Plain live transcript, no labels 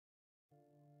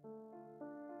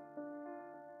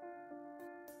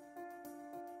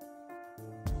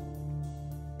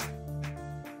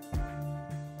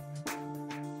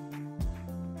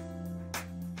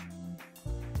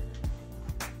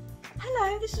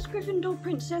Hello, this is Gryffindor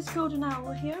Princess Golden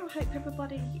Owl here. I hope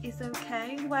everybody is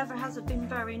okay. The weather hasn't been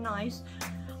very nice.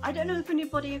 I don't know if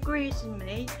anybody agrees with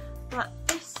me, but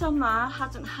this summer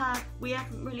we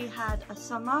haven't really had a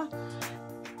summer.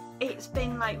 It's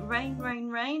been like rain, rain,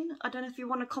 rain. I don't know if you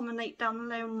want to comment down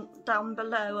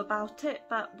below about it,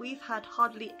 but we've had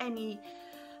hardly any.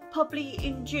 Probably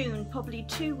in June, probably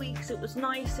 2 weeks. It was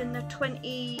nice in the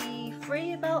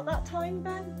 23 about that time,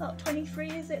 Ben. About 23,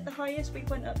 is it the highest we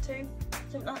went up to?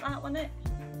 Something like that, wasn't it?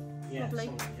 Yeah, probably.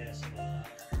 Yes, something like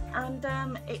that.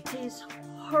 And it is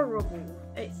horrible.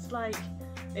 It's like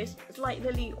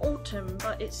nearly autumn,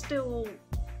 but it's still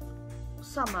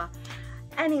summer.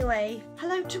 Anyway,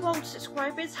 hello to old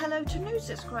subscribers, hello to new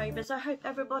subscribers. I hope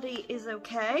everybody is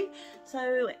okay.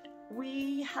 So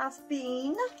we have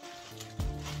been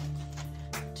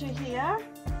to here.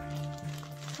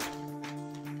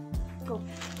 Oh,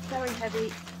 very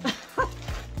heavy.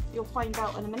 You'll find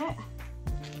out in a minute.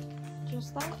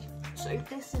 Just that. So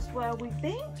this is where we've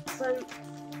been. So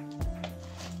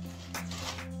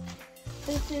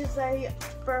this is a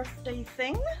birthday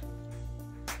thing.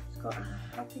 It's got a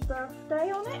happy birthday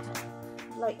on it,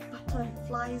 like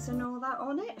butterflies and all that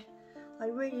on it. I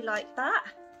really like that.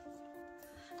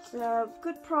 It's a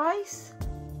good price.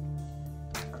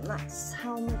 And that's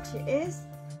how much it is.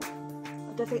 I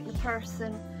don't think the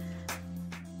person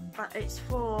that it's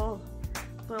for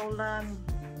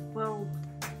will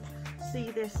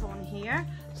see this on here.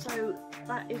 So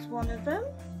that is one of them,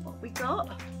 what we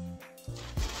got.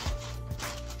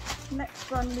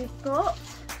 Next one we've got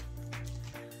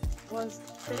was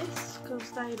this,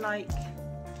 because they like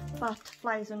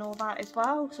butterflies and all that as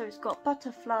well. So it's got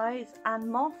butterflies and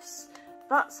moths.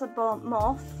 That's a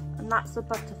moth and that's a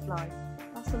butterfly.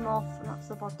 That's a moth and that's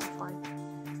a butterfly.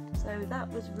 So that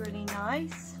was really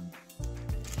nice,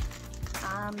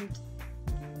 and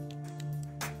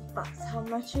that's how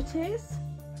much it is.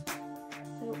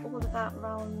 So all of that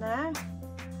round there,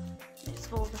 it's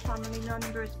for the family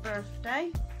member's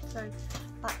birthday, so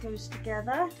that goes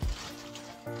together.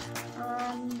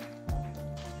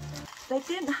 They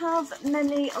didn't have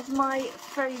many of my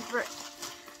favourite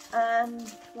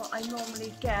what I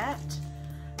normally get.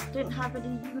 Didn't have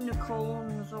any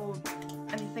unicorns or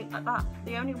anything like that.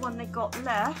 The only one they got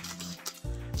left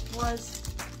was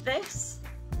this,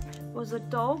 was a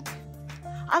dog.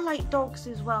 I like dogs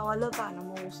as well, I love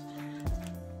animals.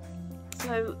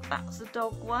 So that's the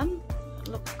dog one. It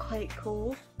looks quite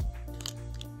cool.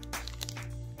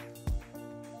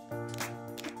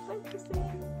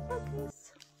 Focusing,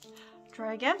 focus.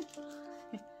 Try again.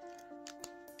 Here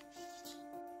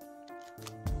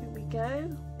we go.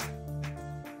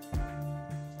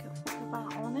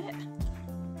 That on it,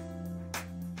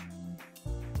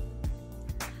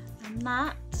 and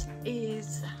that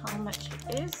is how much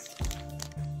it is.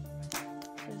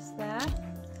 Just there.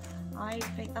 I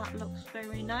think that looks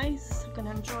very nice. I'm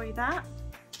gonna enjoy that.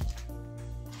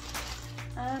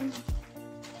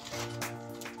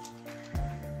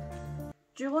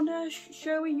 Do you want to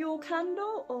show your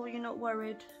candle, or you're not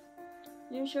worried?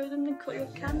 You show them your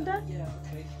candle? Yeah,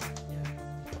 okay.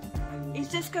 He's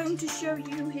just going to show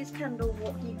you his candle,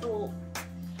 what he bought.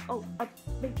 Oh, I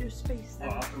made you a space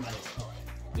there. Oh,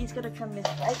 He's going to come this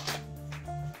way.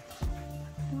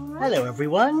 Right. Hello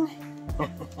everyone.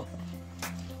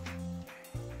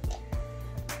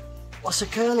 What's a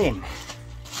curling?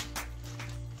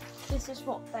 This is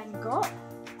what Ben got.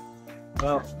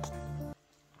 Well,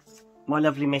 my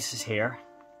lovely missus here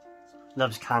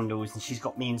loves candles, and she's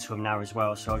got me into them now as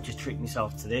well, so I've just treated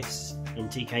myself to this in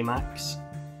T.K.MAXX.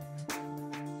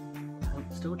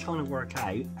 Still trying to work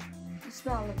out The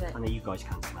smell of it. I know you guys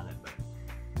can't smell it, but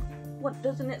What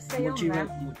doesn't it say what on do you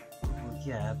there?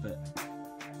 yeah, but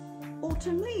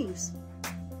Autumn leaves.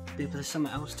 there's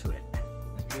something else to it.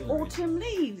 Autumn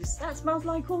leaves. That smells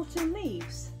like autumn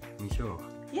leaves. Are you sure?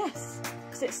 Yes,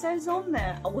 because it says on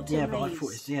there autumn Yeah, but leaves. I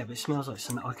thought but it smells like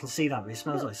something. I can see that, but it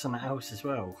smells like something else as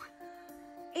well.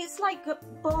 It's like a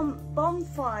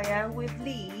bonfire with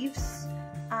leaves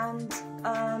and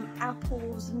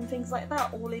apples and things like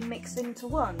that, all in mixed into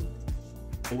one.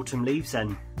 Autumn leaves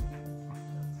then.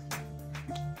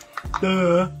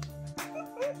 Duh.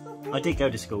 I did go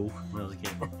to school when I was a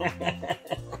kid.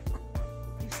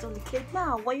 You're still a kid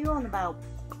now, what are you on about?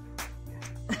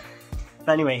 But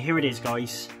anyway, here it is,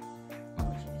 guys. How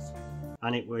much is it?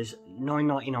 And it was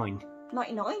 $9.99.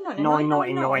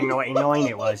 99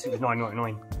 it was. It was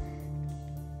 $9.99.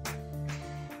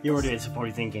 Your audience are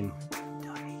probably thinking,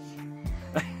 Danny.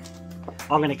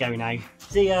 I'm gonna go now.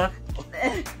 See ya.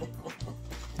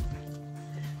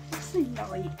 What's he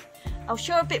like? I'll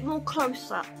show a bit more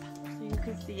close up so you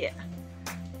can see it.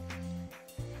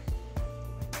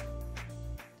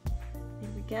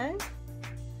 go.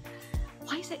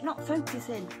 Why is it not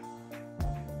focusing?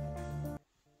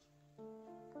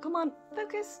 Come on,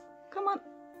 focus. Come on,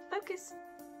 focus.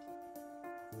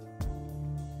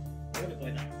 I want to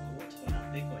buy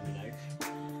that big one, you know.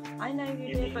 I know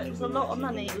you did, but it was a lot of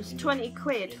money. It was 20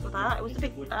 quid for that. It was a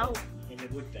big belt. In the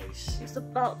wood base. It's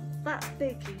about that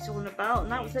big he's on about,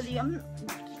 and that was only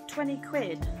 20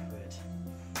 quid.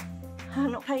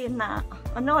 I'm not paying that.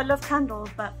 I know I love candles,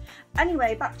 but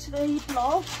anyway, back to the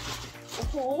vlog or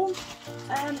haul.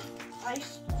 I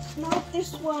smelled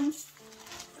this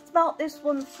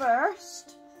one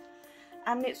first,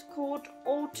 and it's called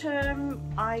Autumn.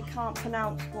 I can't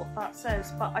pronounce what that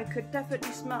says, but I could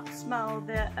definitely smell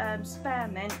the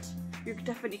spearmint. You could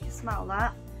definitely smell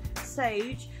that.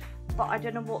 Sage, but I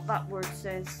don't know what that word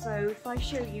says. So if I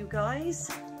show you guys,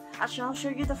 actually I'll show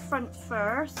you the front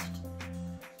first.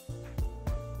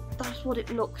 That's what it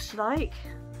looks like.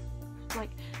 It's like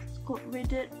it's got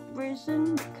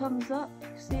risen. It comes up.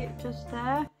 See it just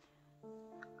there,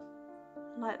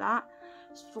 like that.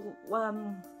 It's for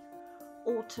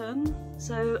autumn.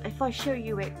 So if I show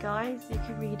you it, guys, you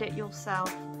can read it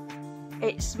yourself.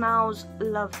 It smells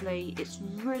lovely. It's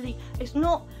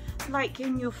not like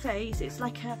in your face. It's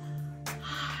like a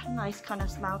nice kind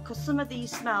of smell, because some of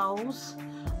these smells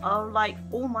are like,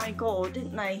 oh my god,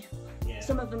 didn't they? Yeah.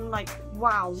 Some of them like,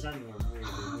 wow. Some of them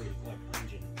are really quite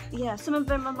pungent. Yeah, some of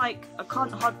them are like, I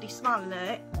can't hardly smell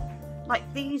it. Like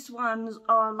these ones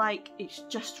are like, it's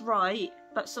just right,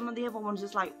 but some of the other ones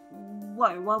is like,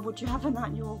 whoa, why would you have that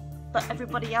in your... But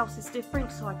everybody else is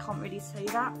different, so I can't really say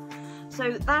that.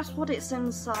 So that's what it's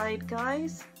inside,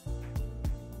 guys.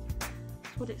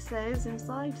 That's what it says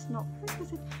inside. It's not...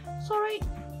 Sorry,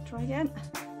 try again.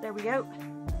 There we go.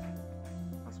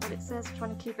 That's what it says.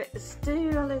 Trying to keep it as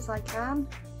still as I can.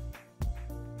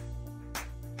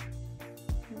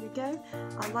 There we go.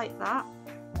 I like that.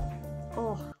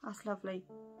 Oh, that's lovely.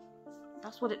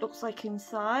 That's what it looks like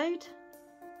inside.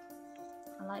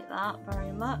 I like that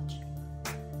very much.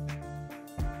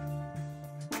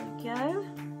 There we go.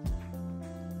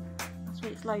 That's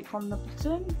what it's like on the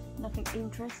bottom. Nothing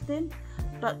interesting.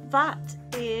 But that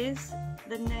is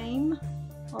the name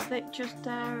of it just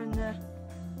there, and the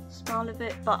smell of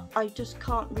it. But I just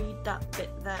can't read that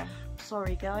bit there.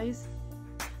 Sorry, guys.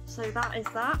 So that is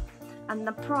that. And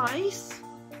the price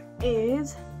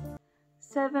is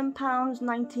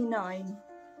 £7.99.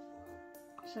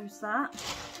 So it's that.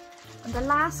 And the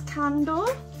last candle,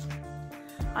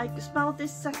 I smelled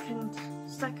this second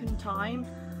time,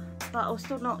 but I was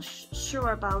still not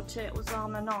sure about it. It was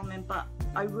arm and arm, but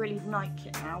I really like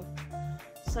it now.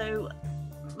 So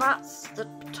that's the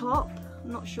top.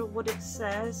 I'm not sure what it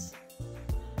says,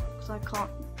 because I can't,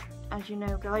 as you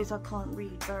know, guys, I can't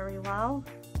read very well.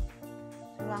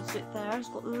 So that's it there. It's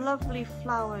got lovely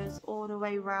flowers all the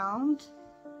way round.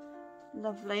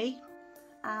 Lovely.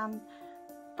 And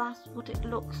that's what it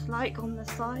looks like on the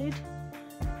side.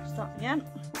 Start again.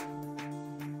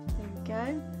 There we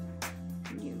go.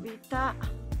 Can you read that?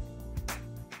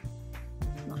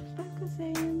 It's not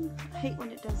focusing. I hate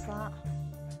when it does that.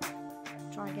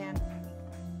 Try again.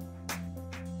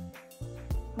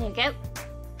 There you go.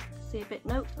 See a bit,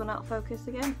 nope, it's gone out of focus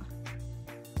again.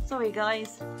 Sorry,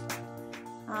 guys.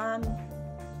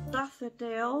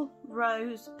 Daffodil,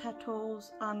 rose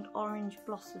petals and orange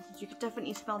blossoms. You could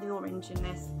definitely smell the orange in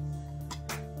this.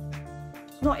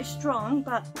 It's not as strong,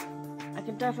 but I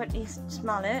can definitely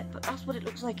smell it. But that's what it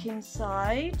looks like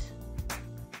inside.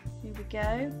 Here we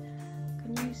go.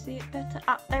 Can you see it better?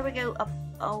 Ah, there we go.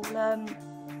 I'll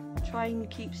try and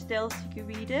keep still so you can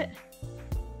read it.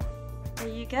 There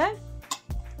you go.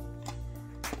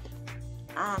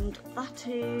 And that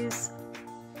is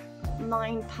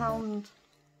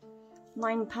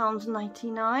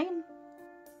 £9.99.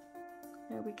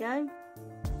 There we go.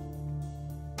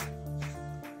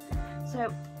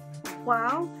 So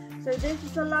wow. So this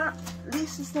is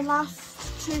the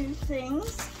last two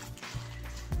things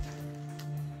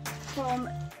from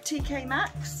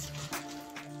T.K.MAXX.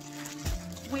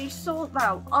 I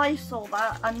saw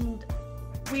that, and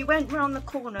we went round the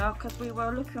corner because we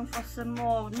were looking for some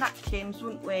more napkins,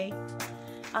 weren't we?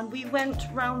 And we went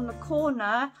round the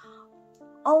corner.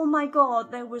 Oh my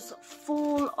god, there was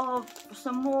full of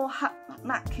some more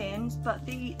napkins, but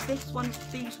these ones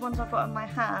I've got in my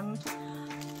hand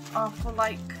are for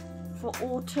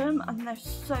autumn, and they're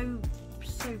so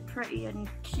pretty and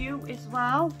cute as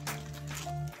well.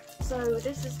 So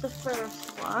this is the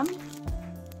first one,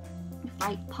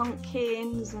 like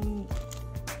pumpkins and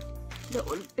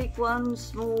little big ones,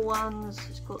 small ones.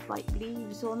 It's got like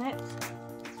leaves on it.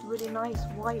 It's really nice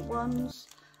white ones.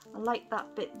 I like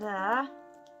that bit there.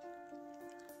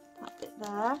 that bit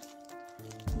there,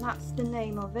 and that's the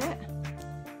name of it,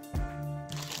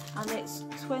 and it's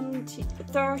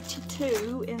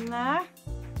 32 in there,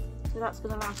 so that's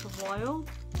going to last a while,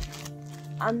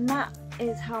 and that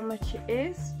is how much it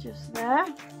is, just there.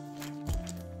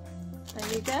 There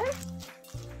you go.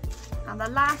 And the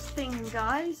last thing,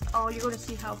 guys, oh, you're going to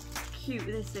see how cute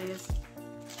this is.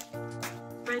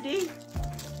 Ready?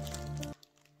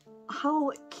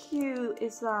 How cute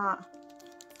is that?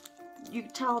 You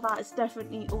can tell that it's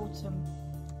definitely autumn.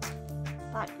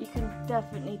 That you can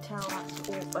definitely tell that's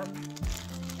autumn.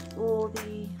 All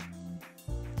the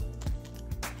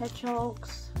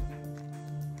hedgehogs,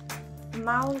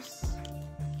 mouse,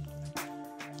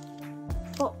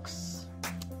 fox,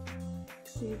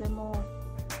 see them all.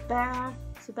 Bear,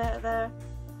 it's a bear there.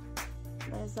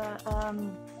 There's a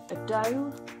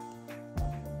doe.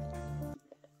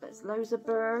 There's loads of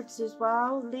birds as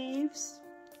well. Leaves.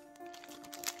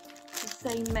 The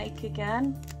same make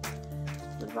again.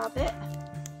 The rabbit.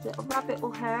 Little rabbit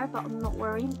or hare, but I'm not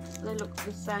worried. They look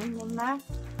the same on there.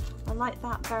 I like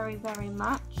that very, very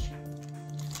much.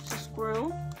 It's a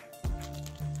squirrel.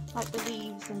 Like the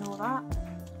leaves and all that.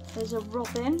 There's a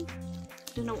robin. I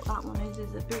don't know what that one is.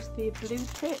 Is it supposed to be a blue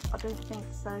tip? I don't think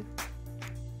so.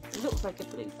 It looks like a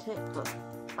blue tip, but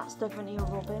that's definitely a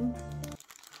robin.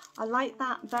 I like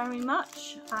that very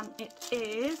much, and it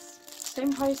is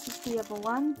same price as the other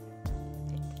one.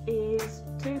 It is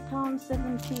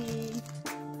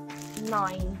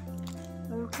 £2.79.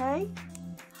 Okay,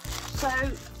 so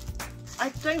I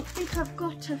don't think I've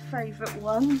got a favourite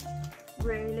one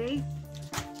really.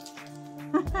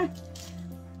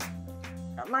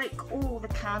 I like all the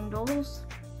candles.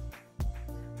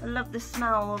 I love the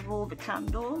smell of all the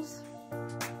candles.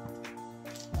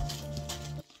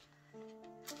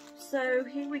 So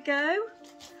here we go.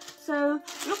 So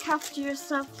look after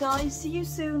yourself, guys. See you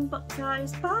soon, but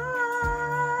guys, bye.